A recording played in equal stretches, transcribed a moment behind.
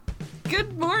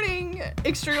Good morning,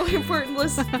 extremely important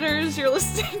listeners. You're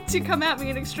listening to Come At Me,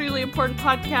 an extremely important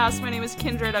podcast. My name is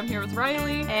Kindred. I'm here with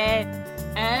Riley. Hey.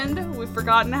 And we've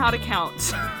forgotten how to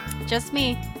count. Just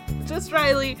me. Just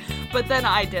Riley, but then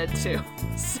I did too.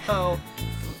 So,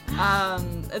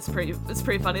 it's pretty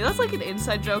funny. That's like an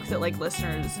inside joke that like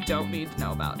listeners don't need to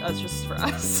know about. That's just for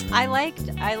us. I like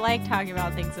talking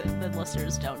about things that the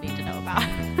listeners don't need to know about.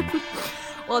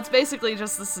 Well, it's basically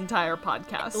just this entire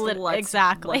podcast.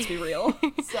 Exactly. Let's be real.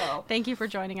 So, thank you for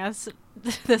joining us.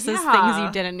 This is things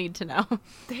you didn't need to know.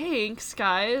 Thanks,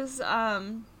 guys. How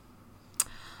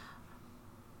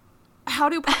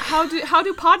do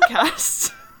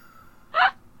podcasts?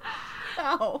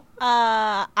 Oh.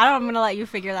 I'm gonna let you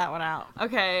figure that one out.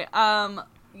 Okay.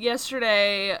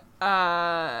 Yesterday,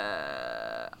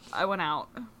 I went out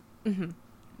in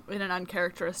an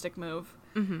uncharacteristic move.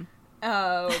 Mm-hmm.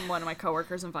 One of my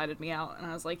coworkers invited me out, and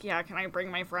I was like, "Yeah, can I bring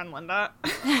my friend Linda?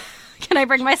 Can I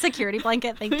bring my security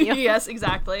blanket? Thank you." Yes,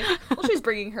 exactly. Well, she's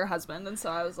bringing her husband, and so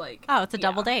I was like, "Oh, it's a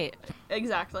double date."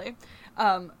 Exactly.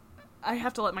 I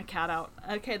have to let my cat out.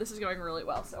 Okay, this is going really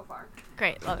well so far.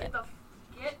 Great, love it.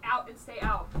 Get out and stay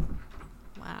out.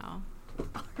 Wow.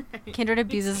 Kindred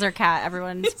abuses her cat.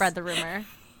 Everyone spread the rumor.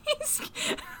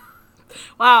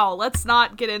 Wow, let's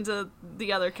not get into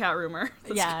the other cat rumor.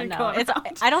 Yeah, no.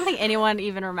 I don't think anyone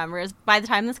even remembers. By the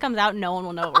time this comes out, no one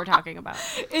will know what we're talking about.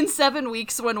 In 7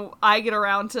 weeks when I get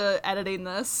around to editing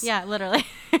this. Yeah, literally.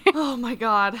 Oh my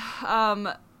god.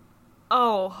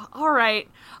 Oh, all right.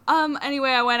 Anyway,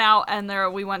 I went out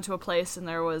and we went to a place and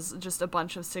there was just a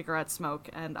bunch of cigarette smoke,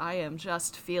 and I am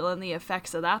just feeling the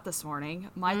effects of that this morning.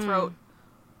 My throat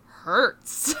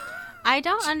hurts. I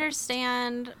don't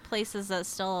understand places that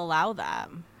still allow that.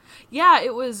 Yeah,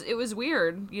 it was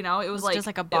weird, you know. It was like just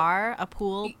like a bar, a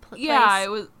pool place. Yeah, it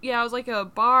was like a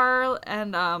bar,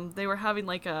 and they were having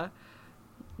like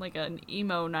an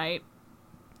emo night.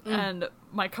 And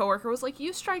my coworker was like,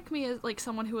 "You strike me as like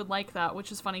someone who would like that,"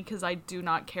 which is funny because I do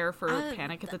not care for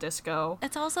Panic at the Disco.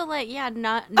 It's also like, yeah,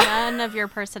 none of your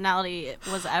personality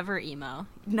was ever emo.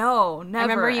 No, never.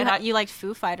 I remember you liked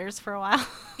Foo Fighters for a while.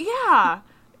 Yeah.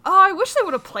 Oh, I wish they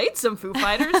would have played some Foo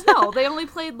Fighters. No, they only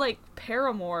played like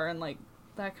Paramore and like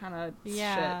that kind of shit.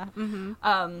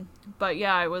 Mm-hmm. But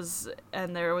yeah,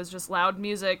 and there was just loud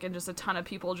music and just a ton of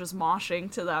people just moshing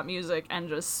to that music and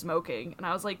just smoking. And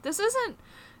I was like, this isn't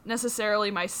necessarily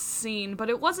my scene, but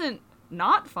it wasn't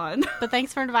not fun. But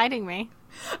thanks for inviting me.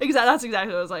 That's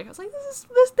exactly what I was like. This.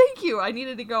 Thank you. I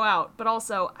needed to go out, but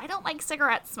also I don't like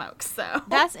cigarette smoke. So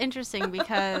that's interesting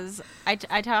because I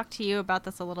talked to you about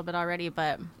this a little bit already,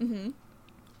 but in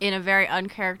a very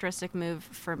uncharacteristic move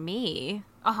for me,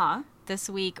 this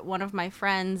week one of my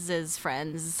friends'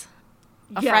 friends,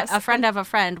 a friend of a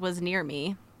friend, was near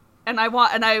me,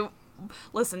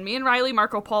 Listen, me and Riley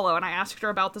Marco Polo, and I asked her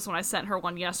about this when I sent her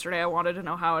one yesterday. I wanted to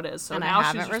know how it is, so and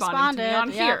now she's responding to me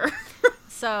on here.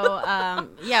 So,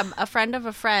 a friend of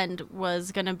a friend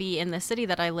was going to be in the city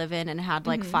that I live in and had,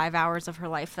 like, 5 hours of her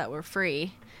life that were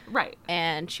free. Right.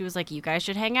 And she was like, "You guys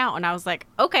should hang out." And I was like,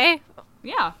 okay.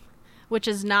 Yeah. Which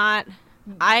is not...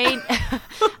 I'm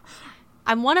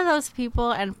one of those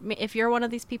people, and if you're one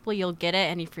of these people, you'll get it.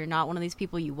 And if you're not one of these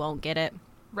people, you won't get it.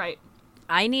 Right.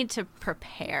 I need to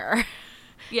prepare.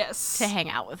 Yes. To hang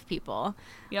out with people.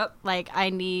 Yep. Like, I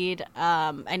need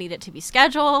it to be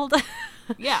scheduled.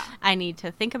 Yeah. I need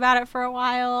to think about it for a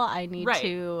while. I need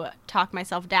to talk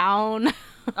myself down.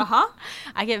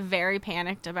 I get very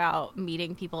panicked about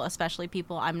meeting people, especially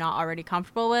people I'm not already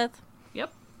comfortable with.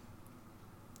 Yep.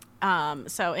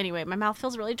 So anyway, my mouth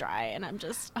feels really dry, and I'm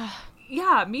just...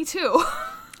 Yeah, me too.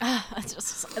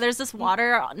 There's this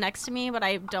water next to me, but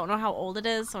I don't know how old it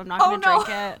is, so I'm not going to drink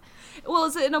it. Well,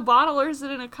 is it in a bottle or is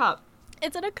it in a cup?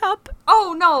 It's in a cup.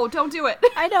 Oh, no, don't do it.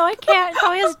 I know, I can't. It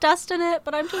probably has dust in it,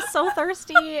 but I'm just so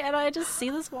thirsty, and I just see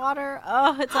this water.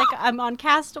 Oh, it's like I'm on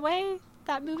Castaway,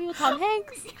 that movie with Tom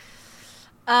Hanks.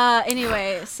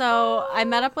 Anyway, so I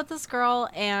met up with this girl,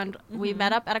 and we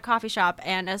met up at a coffee shop,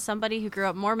 and as somebody who grew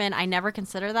up Mormon, I never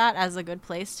consider that as a good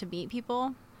place to meet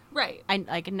people. Right.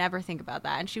 I could never think about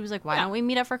that. And she was like, "Why don't we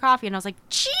meet up for coffee?" And I was like,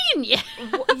 "Genius!"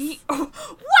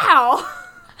 Wow.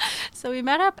 So we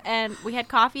met up and we had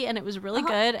coffee, and it was really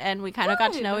good, and we kind of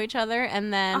got to know each other.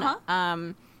 And then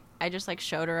I just like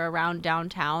showed her around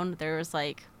downtown. There was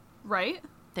like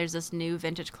there's this new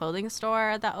vintage clothing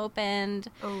store that opened,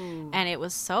 and it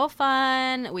was so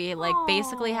fun. We like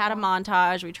basically had a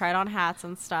montage. We tried on hats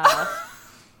and stuff.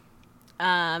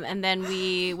 And then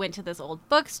we went to this old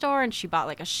bookstore, and she bought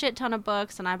like a shit ton of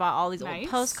books, and I bought all these old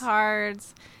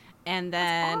postcards. And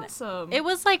then awesome. It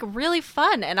was like really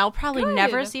fun, and I'll probably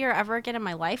never see her ever again in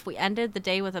my life. We ended the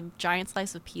day with a giant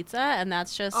slice of pizza, and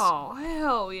that's just... Oh,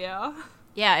 hell yeah.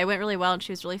 Yeah, it went really well, and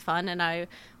she was really fun, and I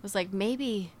was like,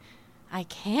 maybe I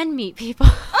can meet people.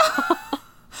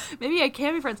 Maybe I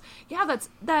can be friends. Yeah,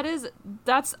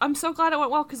 that's I'm so glad it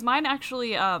went well, because mine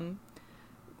actually,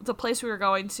 the place we were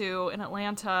going to in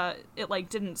Atlanta, it like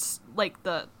didn't, like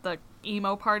the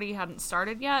emo party hadn't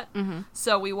started yet. Mm-hmm.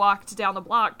 So we walked down the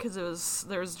block because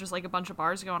there was just like a bunch of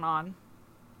bars going on.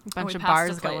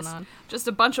 Just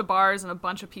a bunch of bars and a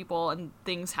bunch of people and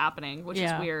things happening, which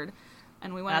is weird.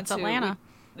 And we went into Atlanta.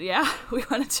 We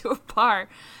went into a bar,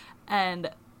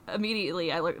 and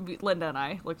immediately Linda and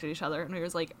I looked at each other, and we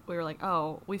were like,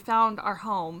 oh, we found our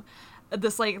home.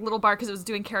 This like little bar, because it was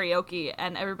doing karaoke,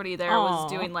 and everybody there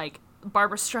was doing like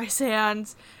Barbra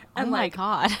Streisand and my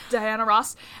God, Diana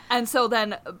Ross. And so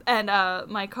then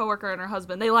my coworker and her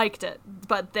husband, they liked it,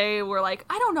 but they were like,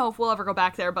 I don't know if we'll ever go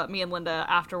back there. But me and Linda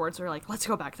afterwards were like, let's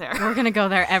go back there. We're gonna go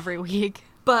there every week.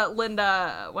 But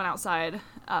Linda went outside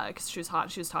because she was hot.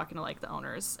 She was talking to like the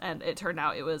owners, and it turned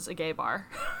out it was a gay bar.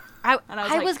 I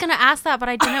was gonna ask that, but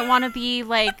I didn't want to be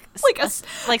like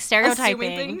stereotyping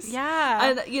things.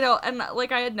 Yeah, and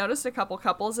like I had noticed a couple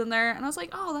couples in there, and I was like,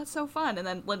 oh, that's so fun. And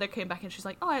then Linda came back and she's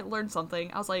like, oh, I learned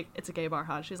something. I was like, it's a gay bar,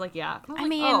 huh? She's like, yeah. I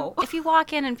mean, if you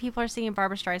walk in and people are singing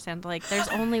Barbra Streisand, like, there's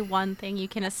only one thing you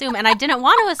can assume, and I didn't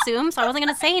want to assume, so I wasn't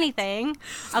gonna say anything.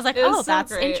 I was like, oh,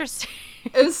 that's interesting.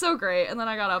 It was so great. And then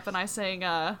I got up and I sang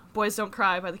Boys Don't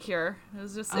Cry by The Cure. It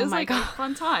was just, a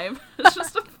fun time. It was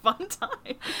just a fun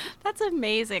time. That's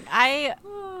amazing.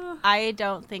 I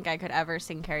don't think I could ever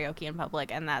sing karaoke in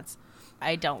public, and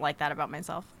I don't like that about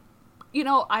myself.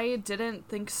 I didn't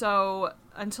think so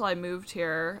until I moved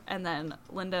here, and then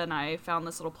Linda and I found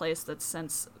this little place that's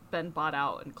since been bought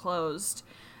out and closed,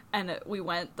 and we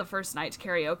went the first night to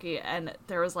karaoke, and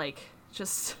there was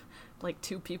just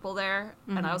two people there,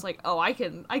 mm-hmm. and I was like, oh, I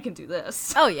can do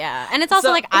this. Oh yeah. And it's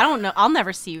also I don't know, I'll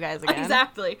never see you guys again.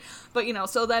 Exactly. But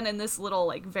so then in this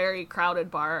little very crowded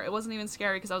bar, it wasn't even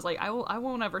scary, because I was like, I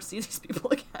won't ever see these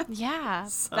people again. Yeah.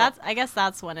 So. I guess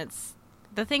that's when it's,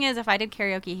 the thing is, if I did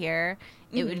karaoke here,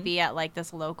 it mm-hmm. would be at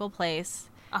this local place.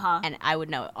 Uh-huh. And I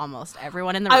would know almost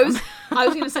everyone in the room. I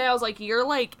was gonna say, I was like, you're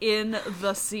in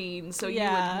the scene, so you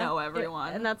would know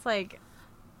everyone. And that's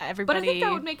everybody. But I think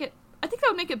that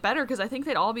would make it better, because I think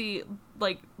they'd all be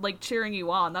cheering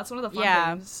you on. That's one of the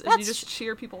fun things, is you just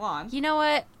cheer people on. You know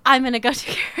what? I'm gonna go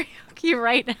to karaoke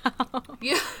right now.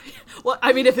 Yeah. Well,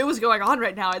 I mean, if it was going on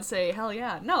right now, I'd say hell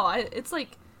yeah. No,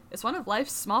 it's one of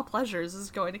life's small pleasures,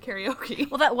 is going to karaoke.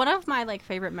 Well, one of my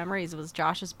favorite memories was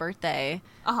Josh's birthday.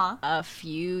 Uh-huh. A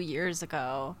few years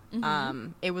ago.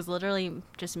 Mm-hmm. It was literally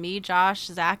just me, Josh,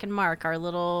 Zach, and Mark, our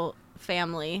little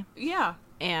family. Yeah.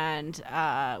 And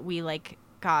we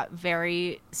got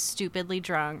very stupidly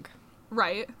drunk.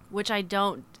 Right. Which I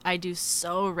do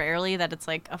so rarely that it's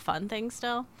a fun thing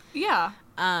still. Yeah.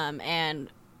 And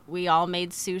we all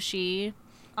made sushi.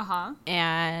 Uh-huh.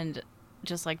 And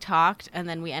just talked, and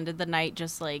then we ended the night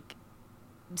just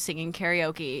singing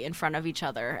karaoke in front of each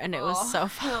other, and it was so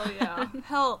fun. Hell yeah.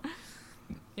 Hell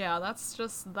yeah,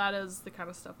 that is the kind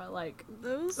of stuff I like.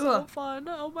 It was so fun.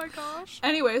 Oh my gosh.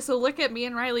 Anyway, so look at me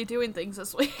and Riley doing things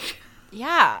this week.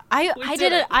 Yeah, I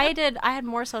did it. I had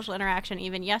more social interaction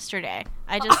even yesterday.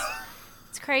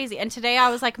 It's crazy. And today I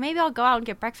was like, maybe I'll go out and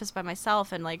get breakfast by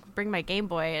myself and bring my Game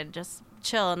Boy and just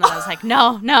chill. And then I was like,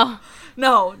 no,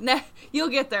 you'll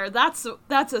get there. That's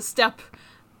a step.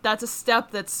 That's a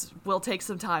step will take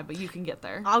some time, but you can get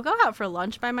there. I'll go out for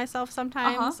lunch by myself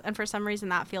sometimes, and for some reason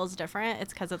that feels different.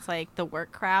 It's because it's the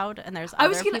work crowd, and there's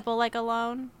other people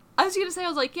alone. I was gonna say, I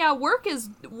was like, yeah, work is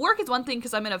one thing,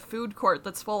 because I'm in a food court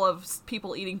that's full of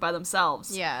people eating by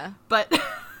themselves. Yeah, but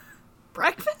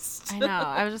breakfast. I know.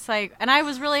 I was just and I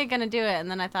was really gonna do it,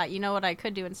 and then I thought, you know what I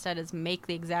could do instead is make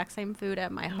the exact same food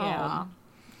at my home. Yeah.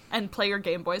 And play your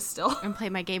Game Boy still. And play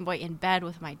my Game Boy in bed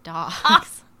with my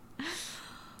dogs.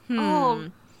 Oh,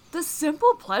 the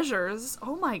simple pleasures.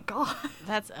 Oh my god.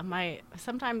 That's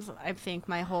sometimes I think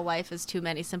my whole life is too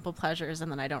many simple pleasures,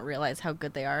 and then I don't realize how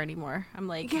good they are anymore. I'm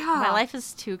my life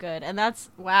is too good. And that's,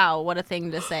 wow, what a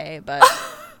thing to say, but.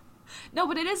 No,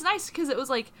 but it is nice, because it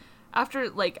was after,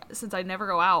 since I never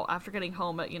go out, after getting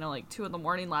home at, 2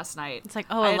 a.m. last night. It's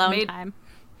alone time.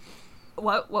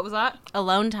 What was that?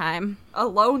 Alone time.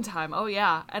 Alone time. Oh,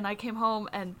 yeah. And I came home,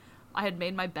 and I had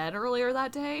made my bed earlier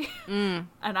that day. Mm.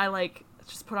 And I,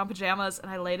 just put on pajamas,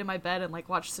 and I laid in my bed and,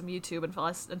 watched some YouTube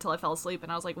until I fell asleep.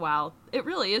 And I was like, wow, it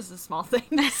really is the small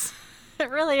things. It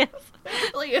really is.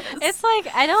 It really is. It's like,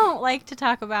 I don't like to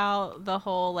talk about the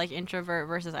whole, like, introvert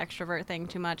versus extrovert thing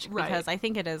too much because I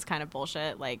think it is kind of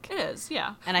bullshit. Like, it is,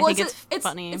 yeah. And I think it's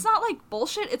funny. It's not, like,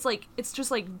 bullshit. It's, like, it's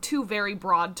just, like, two very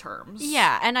broad terms.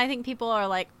 Yeah, and I think people are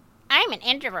like, I'm an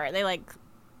introvert. They, like,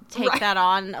 take that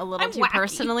on a little too wacky.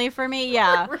 Personally for me.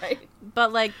 Yeah. Right.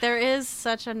 But, like, there is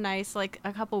such a nice, like,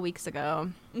 a couple weeks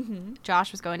ago,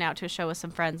 Josh was going out to a show with some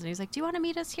friends, and he was like, do you want to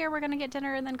meet us here? We're going to get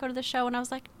dinner and then go to the show. And I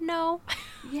was like, no.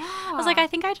 Yeah. I was like, I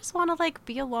think I just want to, like,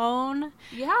 be alone.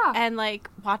 Yeah. And, like,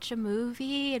 watch a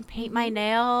movie and paint my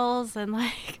nails and,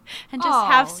 like, and just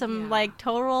have some, like,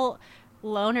 total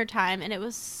loner time. And it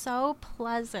was so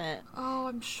pleasant. Oh,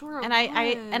 I'm sure it and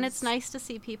was. And it's nice to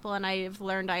see people, and I've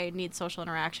learned I need social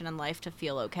interaction in life to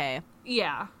feel okay.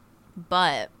 Yeah.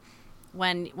 But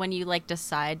when you, like,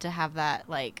 decide to have that,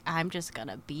 like, I'm just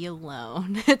gonna be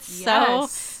alone, it's so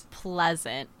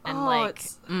pleasant. And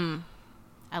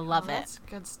I love it. That's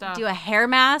good stuff. Do a hair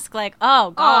mask, like,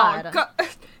 oh god.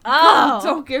 God,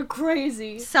 don't get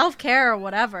crazy. Self-care or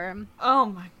whatever. Oh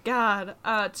my god.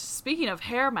 Speaking of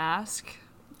hair mask,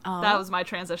 that was my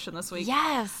transition this week.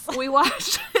 Yes. We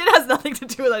watched, it has nothing to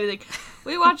do with anything.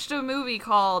 We watched a movie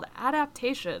called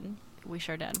Adaptation. We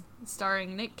sure did.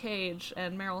 Starring Nick Cage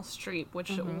and Meryl Streep, which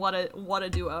what a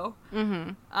duo.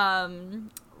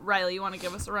 Riley, you want to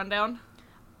give us a rundown?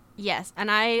 Yes, and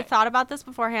I thought about this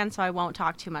beforehand, so I won't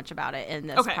talk too much about it in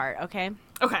this part, okay?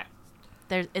 Okay.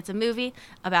 It's a movie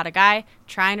about a guy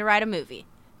trying to write a movie,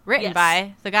 written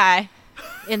by the guy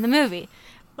in the movie.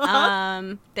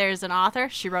 There's an author.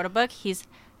 She wrote a book. He's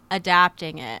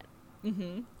adapting it.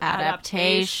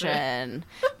 Adaptation.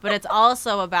 But it's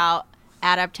also about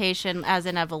adaptation as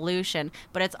in evolution,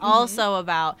 but it's also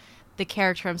about the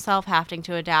character himself having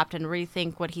to adapt and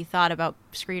rethink what he thought about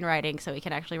screenwriting so he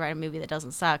can actually write a movie that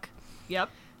doesn't suck. Yep.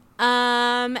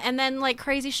 And then, like,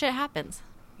 crazy shit happens.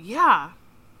 Yeah.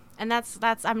 And that's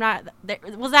I'm not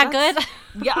was that good?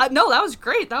 Yeah, no, that was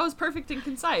great. That was perfect and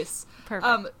concise.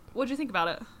 Perfect. What'd you think about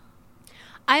it?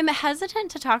 I'm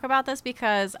hesitant to talk about this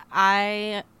because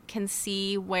I can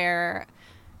see where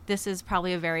this is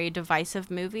probably a very divisive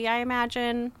movie, I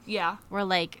imagine. Yeah. Where,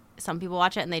 like, some people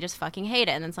watch it and they just fucking hate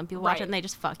it, and then some people watch it and they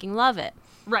just fucking love it.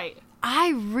 Right.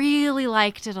 I really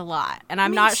liked it a lot, and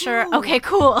I'm not sure. Okay,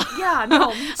 cool. Yeah, no,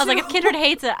 me too. I was like, if Kindred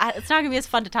hates it, it's not gonna be as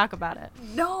fun to talk about it.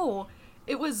 No,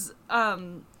 it was.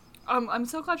 I'm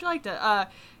so glad you liked it.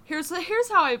 Here's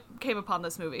how I came upon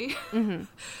this movie.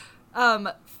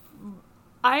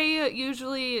 I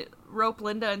usually rope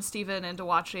Linda and Steven into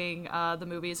watching the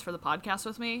movies for the podcast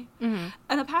with me. And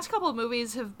the past couple of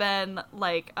movies have been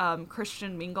like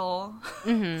Christian Mingle.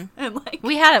 And like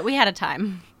we had a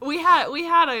time. We had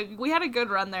a good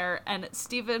run there, and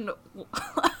Steven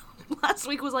last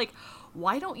week was like,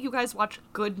 "Why don't you guys watch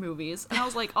good movies?" And I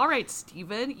was like, "All right,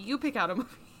 Steven, you pick out a movie."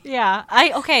 Yeah.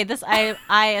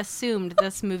 I assumed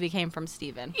this movie came from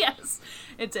Steven. Yes,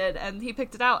 it did, and he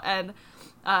picked it out, and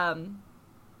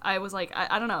I was like,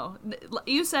 I don't know.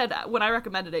 You said, when I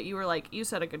recommended it, you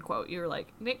said a good quote. You were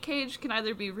like, Nick Cage can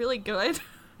either be really good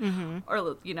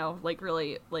or, you know, like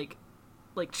really, like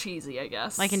cheesy, I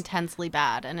guess. Like intensely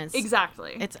bad. And it's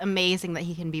exactly. It's amazing that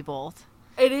he can be both.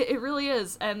 It really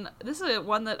is. And this is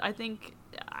one that I think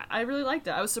I really liked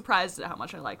it. I was surprised at how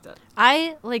much I liked it.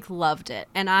 I, like, loved it.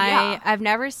 And I've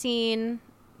never seen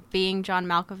Being John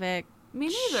Malkovich. Me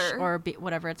neither. Or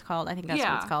whatever it's called. I think that's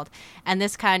what it's called. And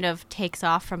this kind of takes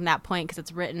off from that point because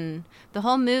it's written... The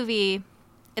whole movie,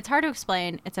 it's hard to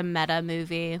explain. It's a meta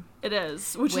movie. It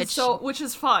is, which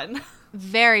is fun.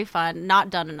 Very fun. Not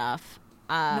done enough.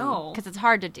 No. Because it's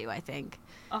hard to do, I think.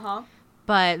 Uh-huh.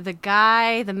 But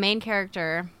the main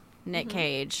character, Nick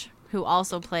Cage, who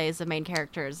also plays the main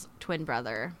character's twin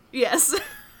brother. Yes.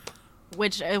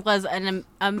 Which it was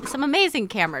some amazing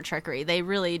camera trickery. They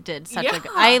really did such a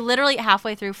good... I literally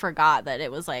halfway through forgot that it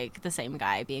was, like, the same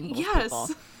guy being both people.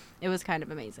 It was kind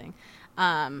of amazing.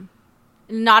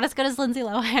 Not as good as Lindsay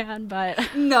Lohan,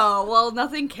 but... No, well,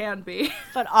 nothing can be.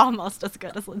 But almost as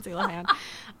good as Lindsay Lohan.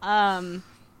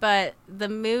 But the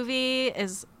movie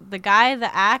is... The guy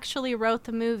that actually wrote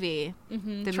the movie...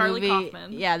 Charlie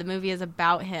Kaufman. Yeah, the movie is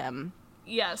about him.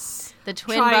 Yes. The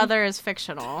twin brother is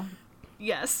fictional.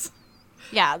 Yes.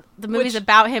 Yeah, the movie's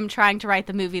about him trying to write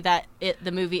the movie the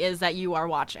movie is that you are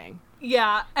watching.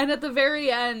 Yeah, and at the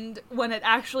very end, when it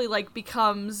actually, like,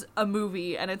 becomes a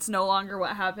movie and it's no longer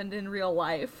what happened in real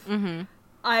life, I'm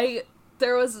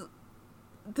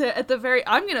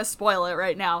gonna spoil it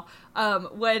right now,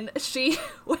 when she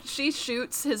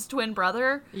shoots his twin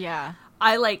brother,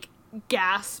 I, like,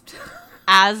 gasped.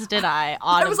 As did I,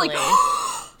 audibly. I was like,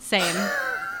 same.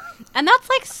 And that's,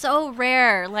 like, so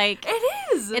rare. Like, it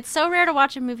is. It's so rare to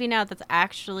watch a movie now that's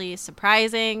actually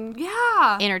surprising.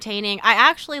 Yeah. Entertaining. I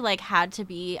actually, like, had to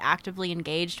be actively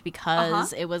engaged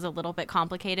because it was a little bit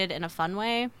complicated in a fun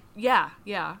way. Yeah,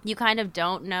 yeah. You kind of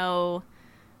don't know,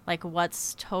 like,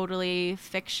 what's totally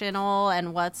fictional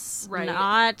and what's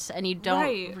not. And you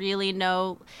don't really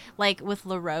know, like, with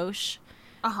LaRoche.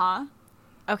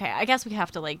 Okay, I guess we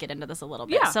have to, like, get into this a little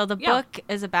bit. So the book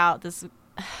is about this...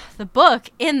 The book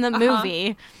in the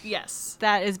movie, yes,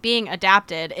 that is being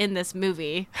adapted in this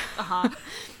movie,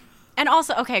 and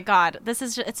also, okay, God,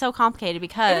 it's so complicated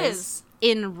because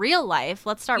in real life,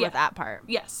 let's start with that part.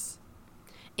 Yes,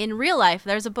 in real life,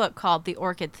 there's a book called The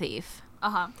Orchid Thief,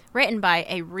 written by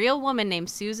a real woman named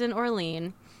Susan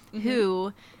Orlean,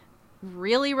 who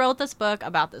really wrote this book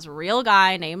about this real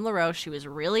guy named LaRoche. She was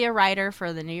really a writer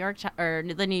for the New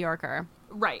Yorker,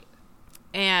 right?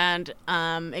 And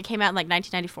it came out in, like,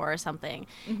 1994 or something.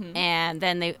 And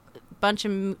then a bunch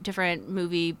of different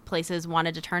movie places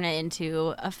wanted to turn it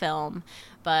into a film,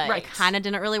 but it kind of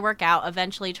didn't really work out.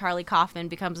 Eventually, Charlie Kaufman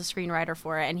becomes a screenwriter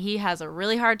for it, and he has a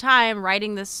really hard time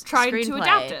writing this screenplay. To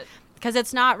adapt it. Because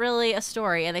it's not really a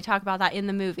story, and they talk about that in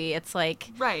the movie. It's,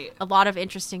 like, a lot of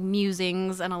interesting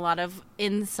musings and a lot of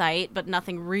insight, but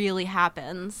nothing really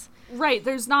happens. Right,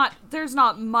 there's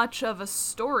not much of a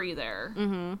story there.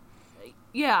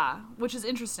 Yeah, which is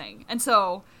interesting. And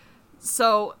so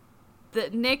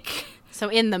Nick... So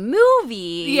in the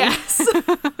movie... Yes.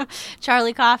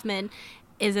 Charlie Kaufman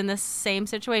is in the same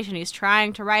situation. He's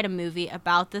trying to write a movie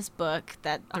about this book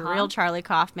that the real Charlie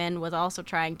Kaufman was also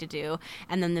trying to do.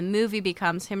 And then the movie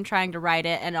becomes him trying to write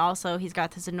it. And also he's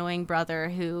got this annoying brother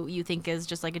who you think is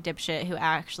just like a dipshit who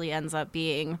actually ends up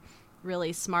being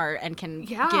really smart and can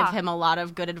give him a lot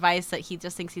of good advice that he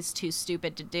just thinks he's too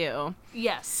stupid to do.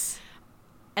 Yes.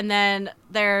 And then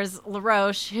there's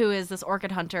LaRoche, who is this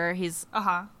orchid hunter. He's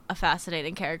a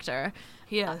fascinating character.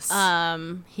 Yes.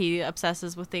 He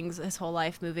obsesses with things his whole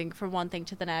life, moving from one thing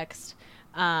to the next.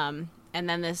 And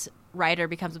then this writer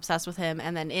becomes obsessed with him.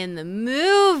 And then in the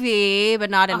movie, but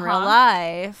not in real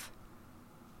life,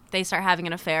 they start having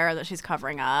an affair that she's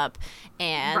covering up.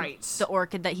 And the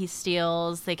orchid that he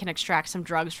steals, they can extract some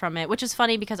drugs from it, which is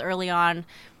funny because early on,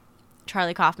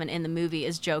 Charlie Kaufman in the movie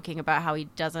is joking about how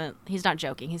he's not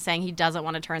joking. He's saying he doesn't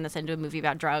want to turn this into a movie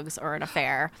about drugs or an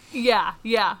affair. Yeah.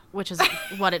 Which is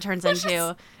what it turns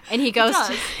into. And he goes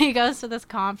to this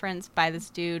conference by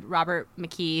this dude, Robert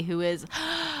McKee, who is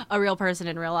a real person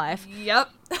in real life.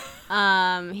 Yep.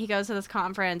 He goes to this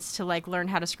conference to, like, learn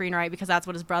how to screenwrite because that's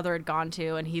what his brother had gone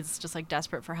to, and he's just, like,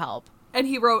 desperate for help. And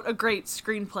he wrote a great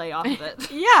screenplay off of it.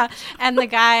 Yeah. And the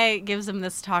guy gives him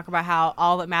this talk about how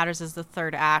all that matters is the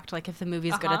third act. Like, if the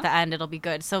movie's good at the end, it'll be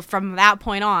good. So from that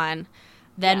point on,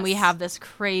 then we have this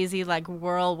crazy, like,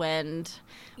 whirlwind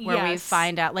where we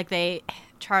find out, like,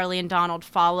 Charlie and Donald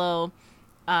follow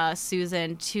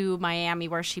Susan to Miami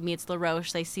where she meets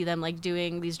LaRoche. They see them, like,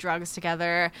 doing these drugs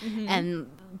together. And,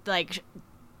 like...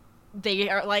 they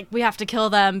are like, we have to kill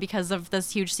them because of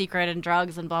this huge secret and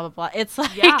drugs and blah blah blah. It's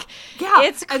like,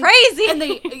 it's crazy.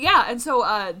 And so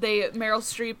Meryl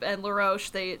Streep and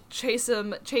LaRoche, they chase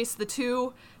the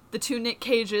two Nick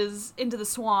Cages into the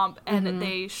swamp, and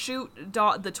they shoot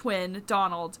the twin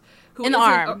Donald, who in the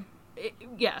arm.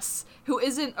 Who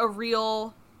isn't a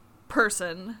real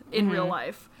person in real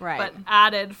life, but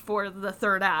added for the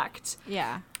third act.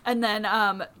 Yeah. And then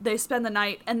they spend the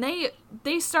night, and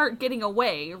they start getting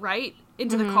away, right?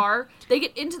 Into the car. They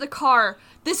get into the car.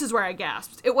 This is where I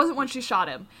gasped. It wasn't when she shot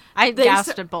him. I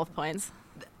gasped at both points.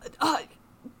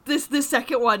 This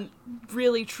second one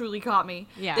really, truly caught me.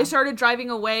 Yeah. They started driving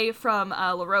away from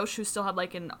LaRoche, who still had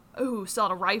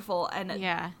a rifle,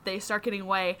 and they start getting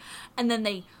away. And then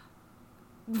they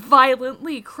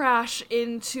violently crash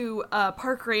into a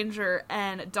park ranger,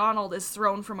 and Donald is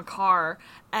thrown from a car,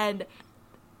 and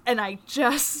I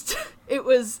just, it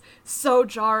was so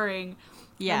jarring.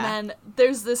 Yeah. And then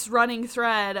there's this running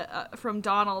thread from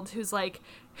Donald who's like,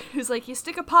 you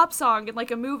stick a pop song in,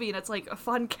 like, a movie, and it's, like, a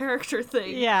fun character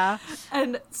thing. Yeah.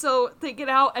 And so they get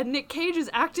out, and Nick Cage is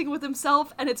acting with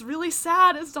himself, and it's really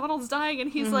sad as Donald's dying,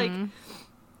 and he's like,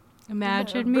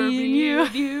 imagine me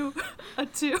and you.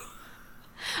 Two.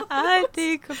 I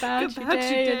think about you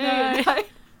day and night.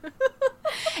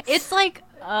 It's like,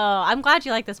 oh, I'm glad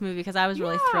you like this movie because I was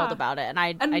really thrilled about it, and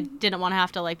I didn't want to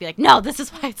have to, like, be like, no, this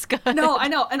is why it's good. No, I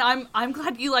know, and I'm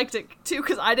glad you liked it too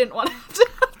because I didn't want to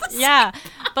have this. Yeah,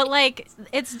 but, like,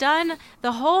 it's done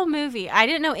the whole movie. I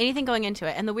didn't know anything going into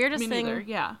it, and the weirdest thing,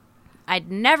 I'd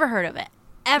never heard of it,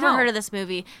 heard of this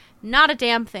movie, not a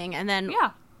damn thing, and then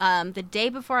the day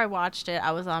before I watched it,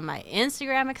 I was on my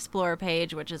Instagram Explorer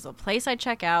page, which is a place I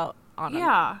check out on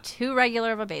a too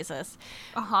regular of a basis.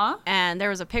 Uh-huh. And there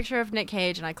was a picture of Nick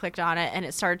Cage, and I clicked on it, and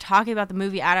it started talking about the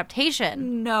movie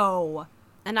Adaptation. No.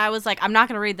 And I was like, I'm not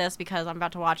going to read this because I'm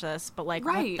about to watch this, but like,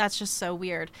 that's just so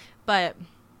weird. But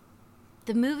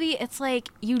the movie, it's like,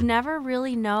 you never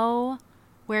really know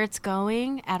where it's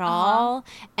going at all,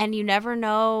 and you never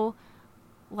know,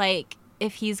 like,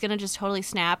 if he's going to just totally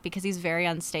snap because he's very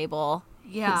unstable.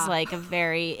 Yeah. He's, like, a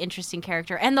very interesting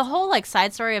character. And the whole, like,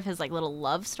 side story of his, like, little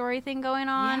love story thing going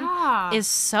on is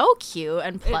so cute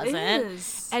and pleasant. It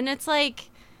is. And it's, like,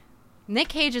 Nick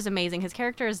Cage is amazing. His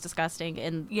character is disgusting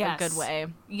in a good way.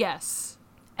 Yes.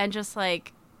 And just,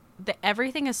 like,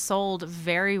 everything is sold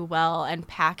very well and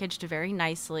packaged very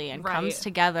nicely and comes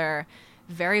together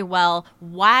very well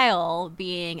while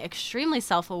being extremely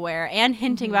self-aware and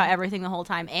hinting about everything the whole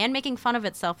time and making fun of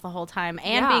itself the whole time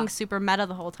and being super meta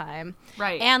the whole time.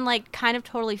 Right. And, like, kind of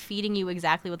totally feeding you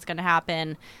exactly what's going to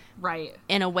happen. Right.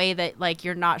 In a way that, like,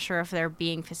 you're not sure if they're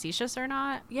being facetious or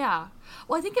not. Yeah.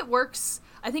 Well, I think it works.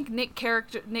 I think Nick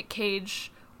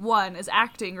Cage, one, is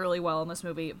acting really well in this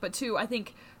movie, but two, I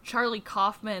think Charlie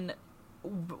Kaufman,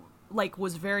 like,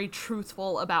 was very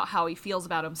truthful about how he feels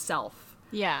about himself.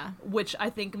 Yeah. Which I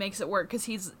think makes it work, because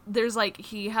he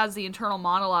has the internal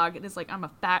monologue, and it's like, I'm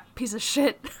a fat piece of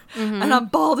shit, and I'm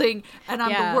balding, and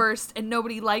I'm the worst, and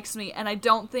nobody likes me, and I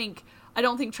don't think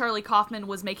Charlie Kaufman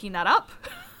was making that up.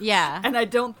 Yeah. And I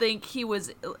don't think he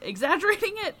was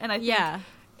exaggerating it, and I think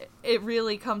it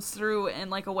really comes through in,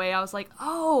 like, a way I was like,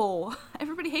 oh,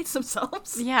 everybody hates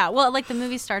themselves. Yeah, well, like, the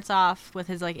movie starts off with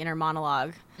his, like, inner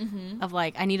monologue of,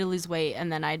 like, I need to lose weight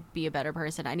and then I'd be a better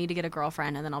person. I need to get a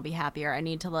girlfriend and then I'll be happier. I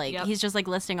need to, like, he's just, like,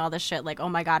 listing all this shit, like, oh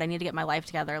my god, I need to get my life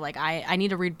together. Like, I need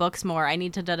to read books more. I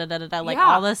need to da-da-da-da-da. Like,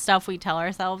 all this stuff we tell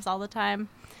ourselves all the time.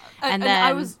 And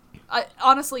then...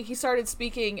 honestly, he started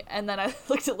speaking, and then I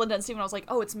looked at Linda and Steven, and I was like,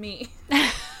 oh, it's me.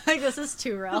 Like, this is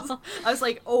too real. I was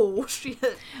like, oh,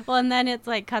 shit. Well, and then it's,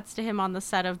 like, cuts to him on the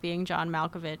set of being John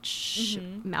Malkovich.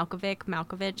 Malkovich?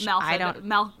 Malkovich.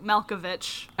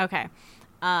 Okay.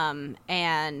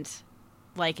 And,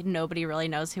 like, nobody really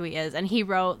knows who he is. And he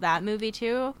wrote that movie,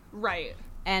 too. Right.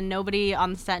 And nobody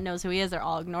on the set knows who he is. They're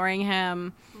all ignoring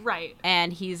him. Right.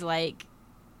 And he's, like...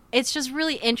 It's just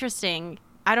really interesting.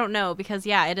 I don't know, because,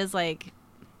 it is, like...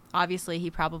 Obviously,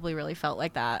 he probably really felt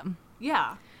like that.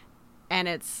 Yeah. And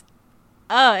it's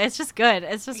just good.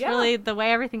 It's just really the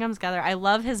way everything comes together. I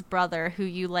love his brother, who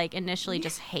you, like, initially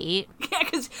just hate. Yeah,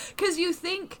 because you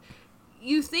think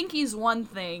he's one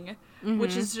thing,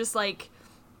 which is just, like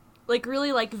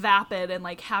really, like, vapid and,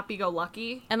 like,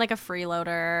 happy-go-lucky. And, like, a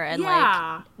freeloader and,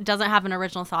 like, doesn't have an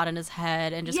original thought in his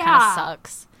head and just kind of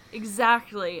sucks.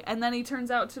 Exactly. And then he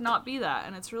turns out to not be that,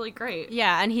 and it's really great.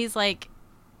 Yeah, and he's, like...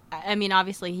 I mean,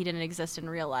 obviously, he didn't exist in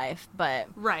real life, but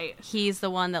he's the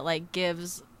one that, like,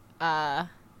 gives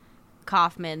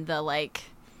Kaufman the, like,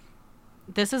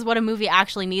 this is what a movie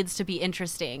actually needs to be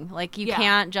interesting. Like, you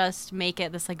can't just make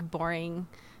it this, like, boring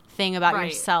thing about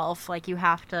yourself. Like, you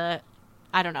have to,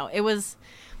 I don't know.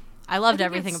 I loved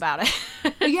everything about it.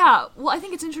 Yeah, well, I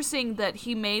think it's interesting that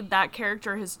he made that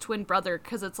character his twin brother,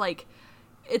 because it's like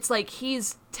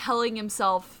he's telling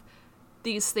himself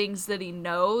these things that he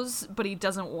knows, but he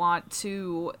doesn't want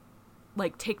to,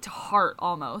 like, take to heart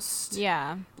almost.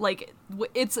 Yeah. Like,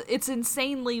 it's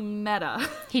insanely meta.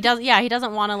 He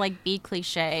doesn't want to, like, be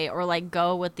cliche or, like,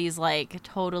 go with these, like,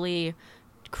 totally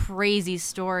crazy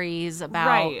stories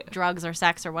about drugs or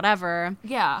sex or whatever.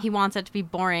 Yeah. He wants it to be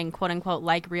boring, quote unquote,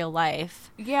 like real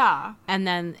life. Yeah. And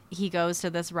then he goes to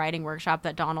this writing workshop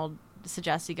that Donald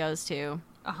suggests he goes to.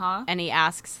 Uh-huh. And he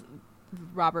asks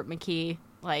Robert McKee,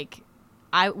 like,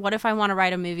 what if I want to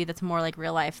write a movie that's more like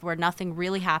real life, where nothing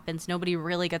really happens, nobody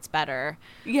really gets better?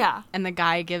 Yeah. And the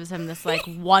guy gives him this, like,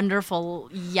 wonderful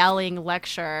yelling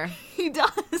lecture. He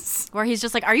does. Where he's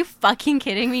just like, are you fucking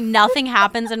kidding me? Nothing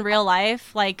happens in real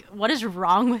life? Like, what is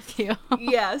wrong with you?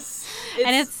 Yes.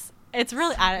 And it's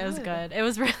really, it was good. It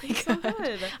was really good. So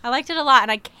good. I liked it a lot,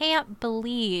 and I can't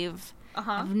believe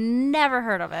I've never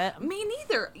heard of it. Me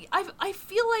neither. I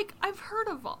feel like I've heard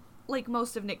of like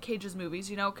most of Nick Cage's movies,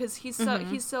 you know, because he's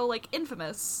so like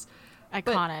infamous,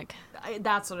 iconic.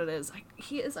 That's what it is.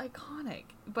 He is iconic,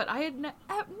 but I had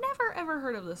never ever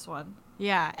heard of this one.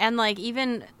 Yeah, and like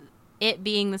even it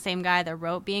being the same guy that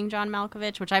wrote Being John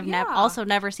Malkovich, which I've also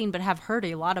never seen, but have heard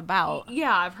a lot about.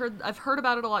 Yeah, I've heard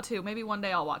about it a lot too. Maybe one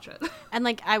day I'll watch it. And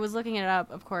like I was looking it up,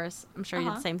 of course. I'm sure you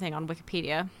did the same thing on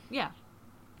Wikipedia. Yeah.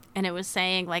 And it was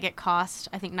saying like it cost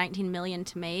I think $19 million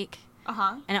to make.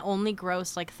 And it only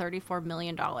grossed like $34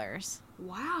 million.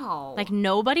 Wow. Like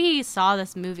nobody saw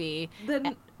this movie.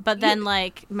 But then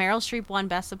like Meryl Streep won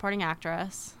Best Supporting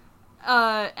Actress.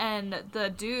 And the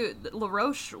dude,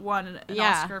 LaRoche, won an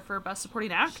Oscar for Best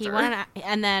Supporting Actor. He won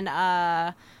and then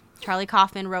Charlie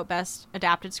Kaufman wrote Best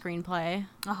Adapted Screenplay.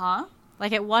 Uh-huh.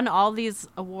 Like, it won all these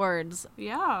awards.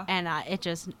 Yeah. And it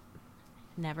just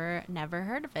never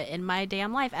heard of it in my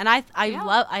damn life. And I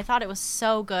thought it was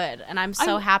so good. And I'm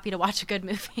so happy to watch a good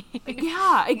movie.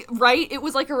 Yeah, right? It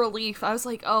was like a relief. I was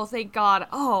like, oh, thank God.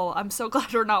 Oh, I'm so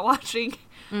glad we're not watching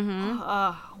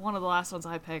one of the last ones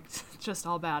I picked. Just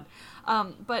all bad.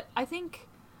 But I think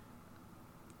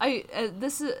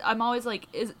I'm always like,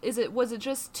 was it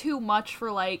just too much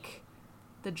for like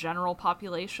the general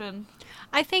population?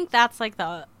 I think that's like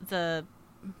the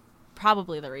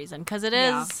probably the reason, because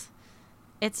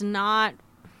it's not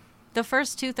the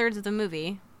first 2/3 of the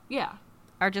movie. Yeah,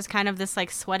 are just kind of this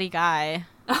like sweaty guy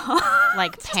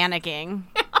like panicking.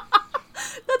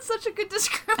 That's such a good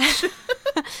description.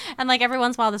 And like every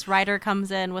once in a while this writer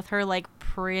comes in with her like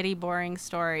pretty boring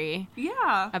story.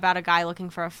 Yeah. About a guy looking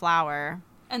for a flower.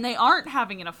 And they aren't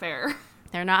having an affair.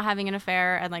 They're not having an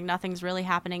affair, and like nothing's really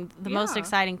happening. The most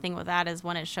exciting thing with that is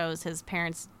when it shows his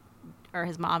parents or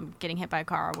his mom getting hit by a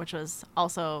car, which was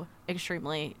also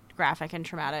extremely graphic and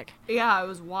traumatic. Yeah, it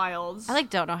was wild. I like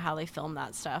don't know how they filmed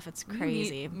that stuff. It's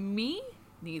crazy. Me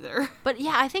neither. But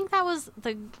yeah, I think that was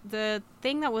the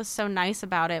thing that was so nice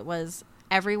about it was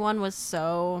everyone was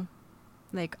so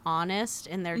like honest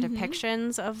in their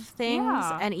depictions of things,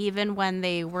 and even when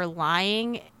they were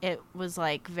lying, it was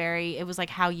like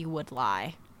how you would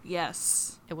lie.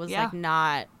 Yes. It was like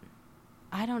not,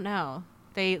 I don't know.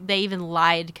 They even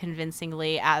lied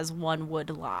convincingly as one would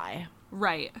lie.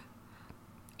 Right.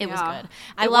 It was good.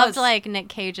 I loved like Nick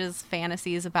Cage's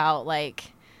fantasies about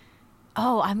like,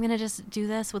 oh, I'm going to just do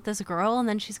this with this girl and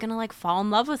then she's going to like fall in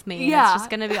love with me. Yeah. And it's just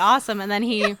going to be awesome. And then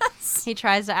he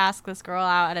tries to ask this girl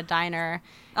out at a diner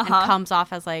and comes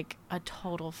off as like a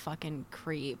total fucking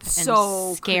creep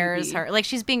and scares her. Like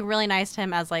she's being really nice to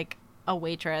him as like a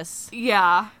waitress.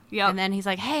 Yeah. Yeah. And then he's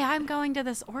like, hey, I'm going to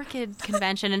this orchid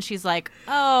convention. And she's like,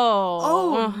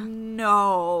 oh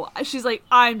no. She's like,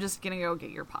 I'm just going to go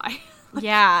get your pie.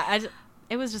 Yeah.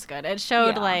 It was just good. It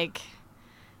showed like,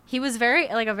 he was very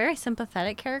a very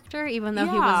sympathetic character, even though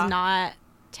he was not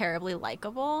terribly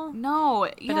likable. No,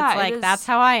 but it's like that's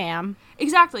how I am.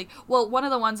 Exactly. Well, one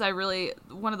of the moments I really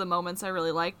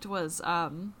liked was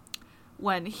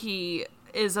when he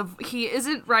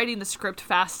isn't writing the script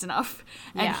fast enough,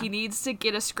 and he needs to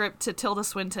get a script to Tilda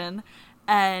Swinton,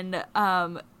 and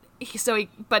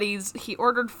he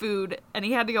ordered food and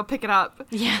he had to go pick it up.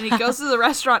 Yeah. And he goes to the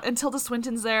restaurant and Tilda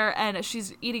Swinton's there and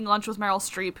she's eating lunch with Meryl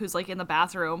Streep, who's like in the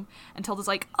bathroom, and Tilda's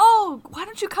like, oh, why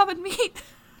don't you come and meet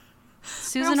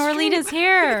Susan Orlean is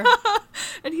here.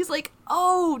 And he's like,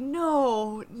 oh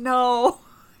no.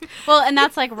 Well, and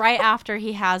that's like right after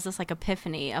he has this like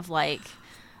epiphany of like,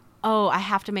 oh, I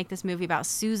have to make this movie about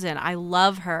Susan. I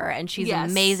love her, and she's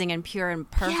amazing and pure and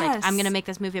perfect. Yes. I'm going to make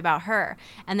this movie about her.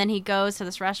 And then he goes to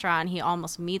this restaurant, and he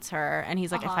almost meets her, and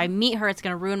he's like, if I meet her, it's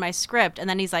going to ruin my script. And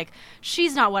then he's like,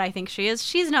 she's not what I think she is.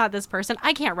 She's not this person.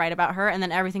 I can't write about her. And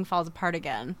then everything falls apart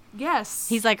again. Yes.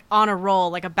 He's like on a roll,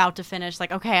 like about to finish,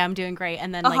 like, okay, I'm doing great.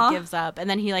 And then like gives up. And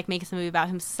then he like makes a movie about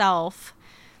himself.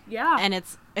 Yeah. And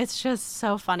it's just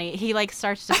so funny. He like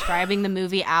starts describing the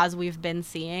movie as we've been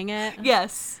seeing it.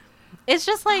 Yes. It's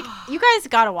just like, you guys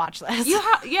gotta watch this.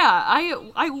 I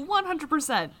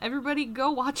 100%. Everybody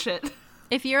go watch it.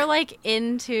 If you're like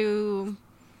into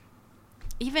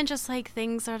even just like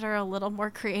things that are a little more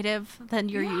creative than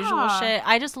your usual shit.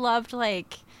 I just loved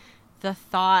like the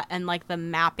thought and like the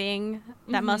mapping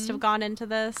that must have gone into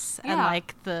this. And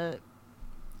like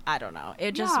I don't know.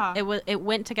 It just, it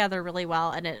went together really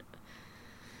well, and it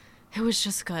was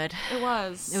just good. It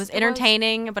was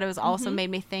entertaining, but it was also made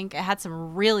me think. It had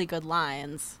some really good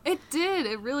lines. It did.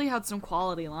 It really had some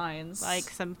quality lines. Like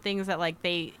some things that like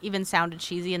they even sounded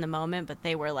cheesy in the moment, but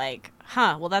they were like,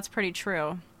 huh, well that's pretty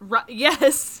true. Right.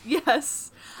 Yes.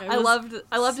 I loved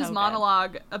so his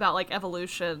monologue about like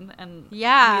evolution, and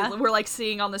we're like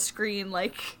seeing on the screen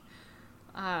like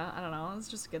I don't know, it's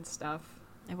just good stuff.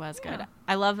 It was good.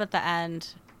 I love at the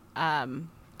end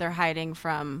they're hiding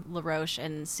from LaRoche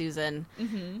and Susan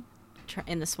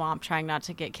in the swamp, trying not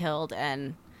to get killed.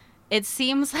 And it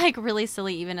seems like really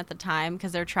silly even at the time,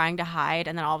 because they're trying to hide,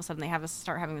 and then all of a sudden they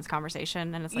start having this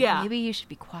conversation, and it's like, maybe you should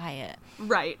be quiet.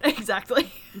 Right,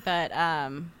 exactly. But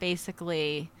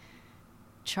basically,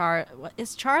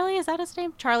 is Charlie? Is that his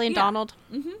name? Charlie and Donald?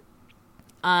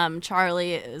 Mm-hmm.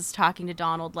 Charlie is talking to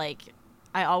Donald like,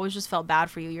 I always just felt bad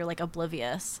for you. You're like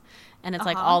oblivious. And it's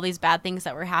like all these bad things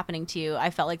that were happening to you,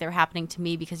 I felt like they were happening to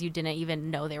me because you didn't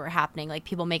even know they were happening. Like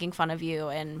people making fun of you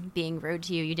and being rude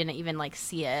to you. You didn't even like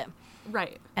see it.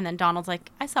 Right. And then Donald's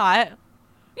like, I saw it.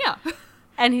 Yeah.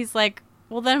 And he's like,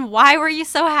 well, then why were you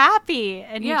so happy?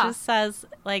 And he just says,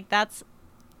 like, that's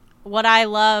what I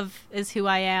love is who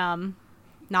I am,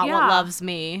 not what loves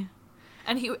me.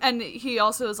 And he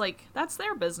also is like, that's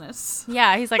their business.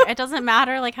 Yeah, he's like, it doesn't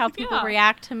matter like how people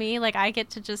react to me. Like, I get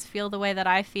to just feel the way that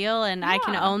I feel, and I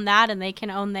can own that, and they can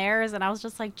own theirs. And I was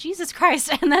just like, Jesus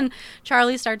Christ. And then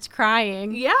Charlie starts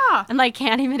crying. Yeah. And like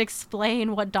can't even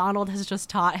explain what Donald has just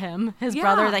taught him. His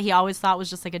brother that he always thought was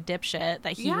just like a dipshit,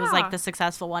 that he was like the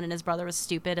successful one, and his brother was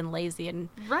stupid and lazy and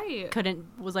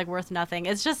was like worth nothing.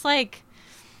 It's just like...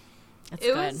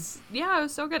 It was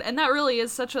so good. And that really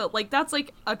is such a, like, that's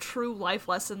like a true life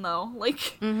lesson though.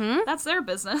 Like, that's their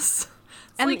business.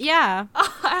 It's and like,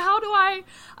 how do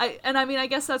I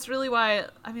guess that's really why,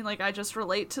 I just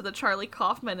relate to the Charlie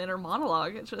Kaufman inner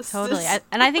monologue. It just totally.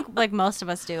 And I think like most of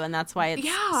us do, and that's why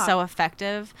it's so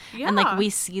effective. Yeah. And like we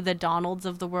see the Donalds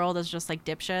of the world as just like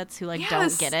dipshits who like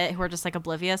don't get it, who are just like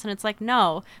oblivious. And it's like,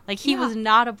 no, like he was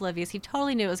not oblivious. He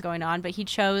totally knew what was going on, but he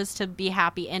chose to be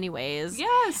happy anyways.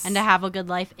 Yes. And to have a good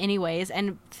life anyways.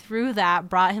 And through that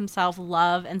brought himself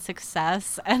love and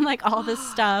success and like all this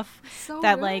stuff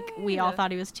that like we all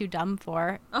thought he was too dumb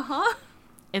for.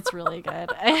 It's really good.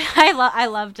 I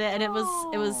loved it, and it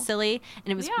was silly,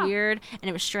 and it was weird, and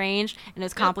it was strange, and it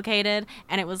was complicated,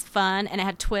 and it was fun, and it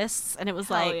had twists, and it was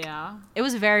it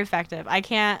was very effective. I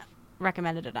can't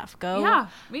recommend it enough. Go. Yeah,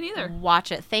 me neither.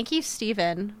 Watch it. Thank you,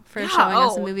 Steven, for showing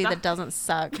us a movie that doesn't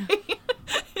suck.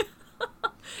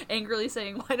 Angrily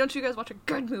saying, why don't you guys watch a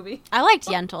good movie? I liked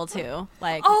Yentl too.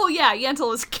 Like, Yentl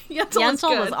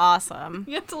was awesome.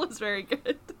 Yentl was very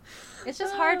good. It's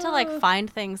just hard to like find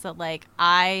things that like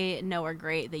I know are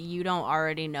great that you don't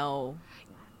already know.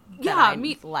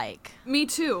 Me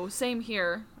too. Same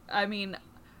here. I mean,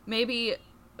 maybe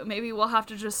we'll have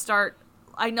to just start.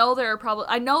 I know there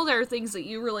are things that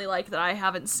you really like that I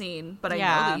haven't seen, but I know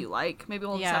that you like. Maybe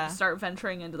we'll just have to start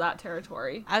venturing into that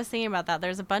territory. I was thinking about that.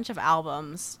 There's a bunch of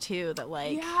albums too that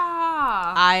like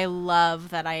I love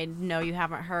that I know you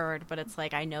haven't heard, but it's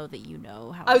like I know that you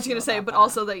know how I was gonna say, but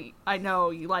also that I know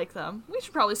you like them. We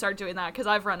should probably start doing that because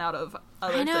I've run out of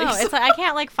other things. I know. It's like I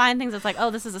can't like find things that's like,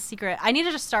 oh, this is a secret. I need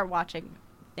to just start watching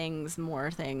more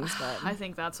things, but I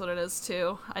think that's what it is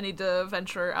too. I need to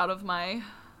venture out of my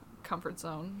comfort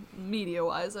zone,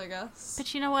 media-wise, I guess.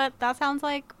 But you know what? That sounds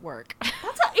like work.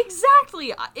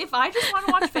 Exactly. If I just want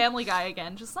to watch Family Guy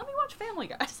again, just let me watch Family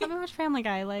Guy. Just let me watch Family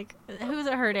Guy. Like, who's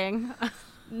it hurting?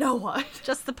 No one.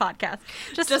 Just the podcast.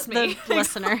 Just me. The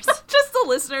listeners. Just the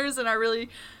listeners and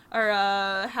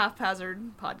our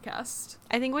haphazard podcast.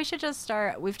 I think we should just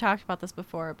start. We've talked about this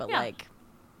before, but like,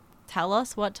 tell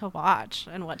us what to watch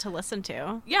and what to listen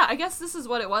to. Yeah, I guess this is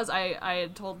what it was. I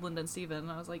had told Linda and Steven,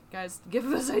 I was like, guys, give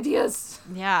us ideas.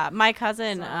 Yeah, my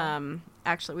cousin,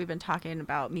 actually, we've been talking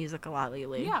about music a lot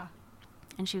lately. Yeah.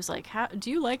 And she was like, do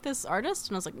you like this artist?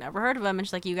 And I was like, never heard of him. And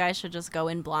she's like, you guys should just go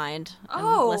in blind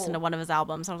and listen to one of his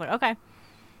albums. And I was like, okay.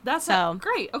 That's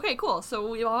great. Okay, cool. So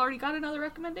we've already got another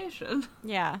recommendation.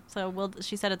 Yeah, so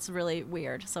she said it's really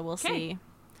weird, so we'll see.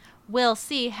 We'll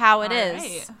see how it is,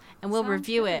 right. And we'll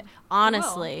review it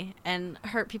honestly and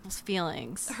hurt people's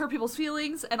feelings.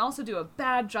 And also do a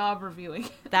bad job reviewing.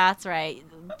 That's right.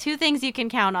 2 things you can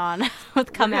count on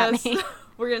with Come At Me.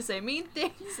 We're going to say mean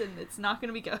things, and it's not going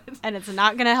to be good. And it's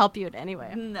not going to help you in any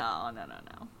way. No.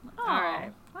 All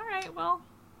right, well,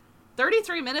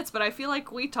 33 minutes, but I feel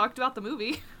like we talked about the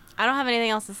movie. I don't have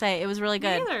anything else to say. It was really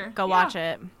good. Me either. Go watch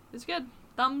it. It's good.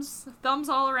 Thumbs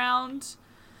all around.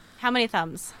 How many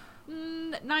thumbs?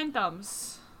 9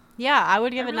 thumbs. Yeah, I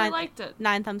would give it 9. Liked it.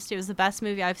 9 thumbs too. It was the best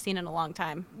movie I've seen in a long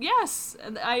time. Yes,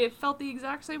 and I felt the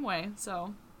exact same way.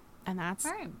 So, and that's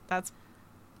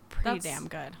pretty damn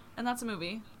good. And that's a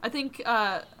movie. I think it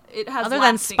has other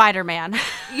than Spider-Man.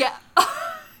 Yeah.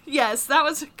 Yes, that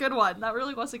was a good one. That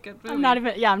really was a good movie.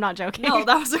 I'm not joking. No,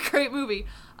 that was a great movie.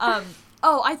 I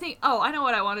know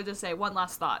what I wanted to say. One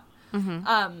last thought.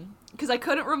 Mm-hmm. Because I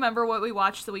couldn't remember what we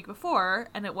watched the week before,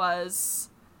 and it was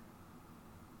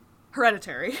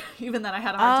Hereditary. Even then I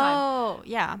had a hard time. Oh,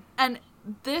 yeah. And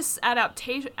this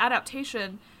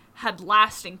adaptation had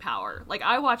lasting power. Like,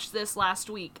 I watched this last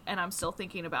week, and I'm still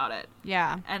thinking about it.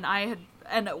 Yeah.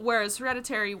 And whereas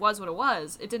Hereditary was what it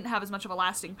was, it didn't have as much of a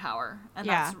lasting power. And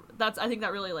that's I think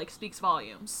that really, like, speaks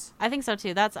volumes. I think so,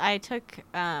 too. I took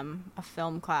a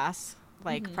film class,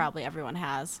 like, probably everyone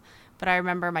has. But I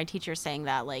remember my teacher saying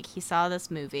that, like, he saw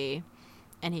this movie,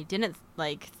 and he didn't,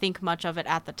 like, think much of it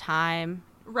at the time.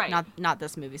 Right. Not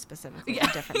this movie specifically, a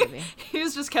different movie. He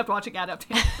was just kept watching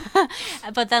Adaptation.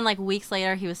 But then, like, weeks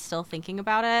later, he was still thinking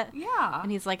about it. Yeah.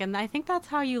 And he's like, and I think that's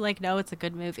how you, like, know it's a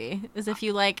good movie. Is if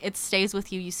you, like, it stays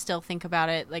with you, you still think about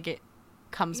it, like, it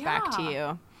comes back to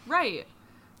you. Right.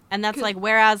 And that's, like,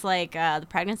 whereas, like, the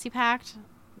Pregnancy Pact...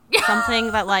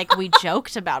 something that, like, we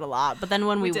joked about a lot, but then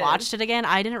when we watched it again,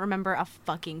 I didn't remember a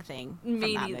fucking thing.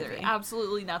 Me neither. Movie.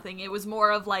 Absolutely nothing. It was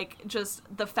more of, like, just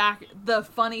the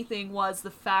funny thing was the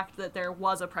fact that there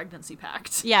was a pregnancy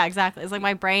pact. Yeah, exactly. It's like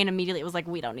my brain immediately was like,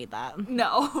 we don't need that.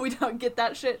 No, we don't. Get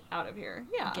that shit out of here.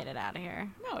 Yeah. Get it out of here.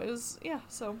 No, it was,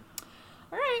 so.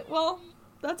 All right, well,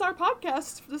 that's our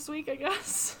podcast for this week, I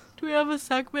guess. Do we have a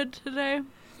segment today?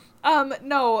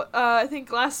 No, I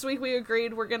think last week we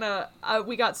agreed we're gonna,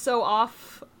 we got so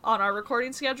off on our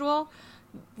recording schedule,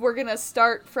 we're gonna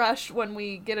start fresh when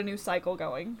we get a new cycle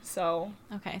going, so.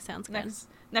 Okay, sounds good.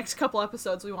 Next couple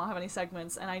episodes we won't have any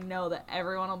segments, and I know that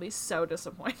everyone will be so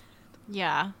disappointed.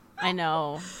 Yeah, I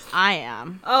know. I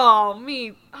am. Oh,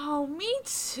 me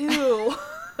too.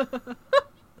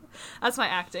 That's my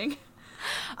acting.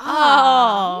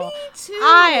 Oh, me too.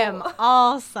 I am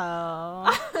also.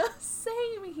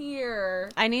 Same here.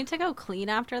 I need to go clean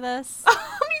after this.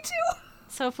 Me too.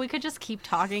 So if we could just keep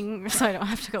talking so I don't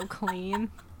have to go clean.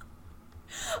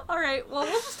 All right. Well,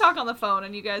 we'll just talk on the phone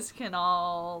and you guys can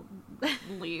all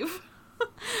leave.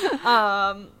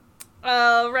 Riley,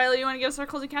 you want to give us our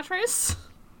closing catchphrase?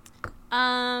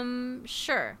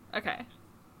 Sure. Okay.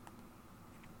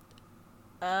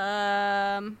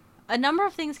 A number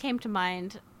of things came to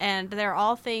mind, and they're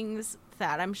all things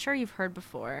that I'm sure you've heard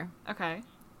before. Okay.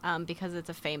 Because it's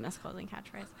a famous closing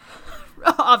catchphrase.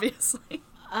 Obviously.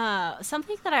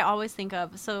 Something that I always think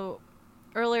of, so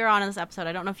earlier on in this episode,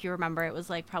 I don't know if you remember, it was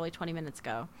like probably 20 minutes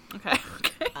ago. Okay.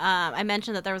 I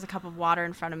mentioned that there was a cup of water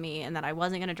in front of me and that I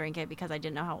wasn't going to drink it because I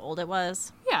didn't know how old it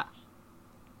was. Yeah.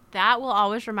 That will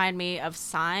always remind me of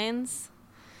Signs.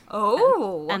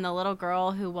 Oh. And the little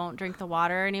girl who won't drink the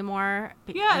water anymore.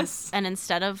 Yes. And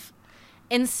instead of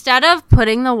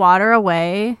putting the water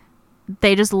away,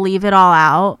 they just leave it all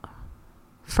out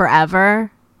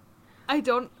forever.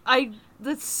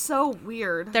 That's so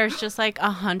weird. There's just like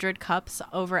 100 cups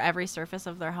over every surface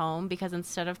of their home because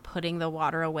instead of putting the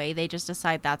water away, they just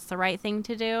decide that's the right thing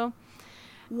to do.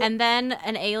 And then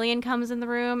an alien comes in the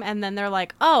room and then they're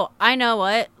like, oh, I know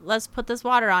what. Let's put this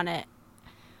water on it.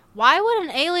 Why would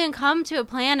an alien come to a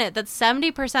planet that's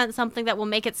 70% something that will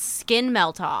make its skin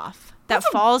melt off? That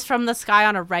falls from the sky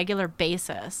on a regular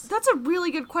basis. That's a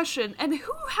really good question. And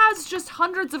who has just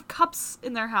hundreds of cups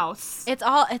in their house? It's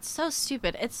so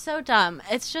stupid. It's so dumb.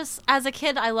 It's just, as a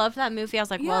kid, I loved that movie. I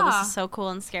was like, whoa, this is so cool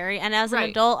and scary. And as an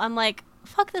adult, I'm like,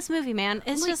 fuck this movie, man.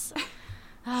 It's just...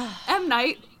 M.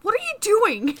 Night, what are you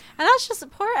doing? And that's just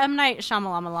poor M. Night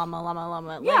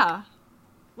Shyamalan. Yeah.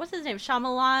 What's his name?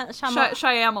 Shyamalan?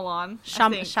 Shyamalan.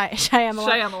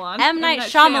 Shyamalan. M. Night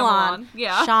Shyamalan.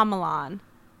 Yeah. Shyamalan.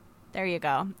 There you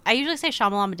go. I usually say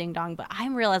Shyamalan Ding Dong, but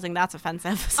I'm realizing that's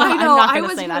offensive, so I know, I'm not going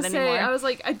to say that anymore. I was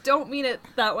like, I don't mean it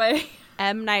that way.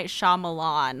 M. Night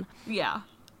Shyamalan. Yeah.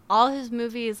 All his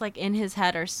movies, like, in his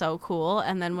head are so cool,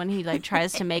 and then when he, like,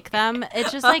 tries to make them,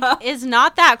 it's just, like, is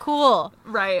not that cool.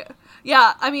 Right.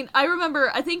 Yeah, I mean,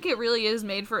 I think it really is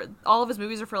made for, all of his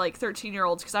movies are for, like,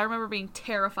 13-year-olds, because I remember being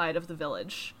terrified of The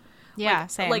Village. Yeah,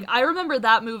 same. Like, I remember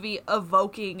that movie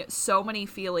evoking so many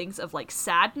feelings of, like,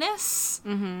 sadness.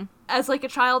 Mm-hmm. As, like, a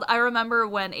child, I remember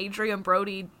when Adrian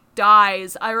Brody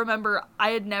dies, I remember I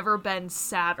had never been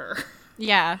sadder.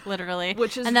 Yeah, literally.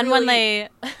 Which is And then really... when they,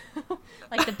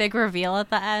 like, the big reveal at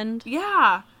the end.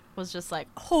 Yeah. Was just like,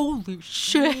 holy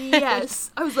shit.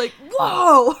 Yes. I was like,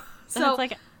 whoa! So, it's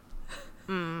like...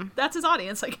 That's his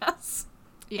audience, I guess.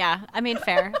 Yeah, I mean,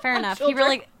 fair enough. He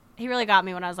really got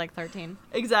me when I was like 13.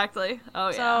 Exactly. Oh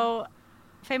yeah. So,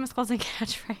 famous closing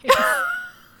catchphrase.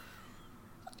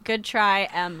 Good try,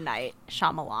 M. Night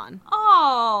Shyamalan.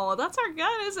 Oh, that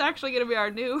is actually going to be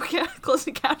our new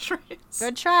closing catchphrase.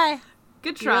 Good try.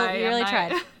 Good try. You really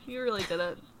tried. You really did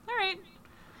it. All right.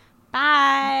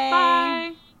 Bye.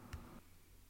 Bye.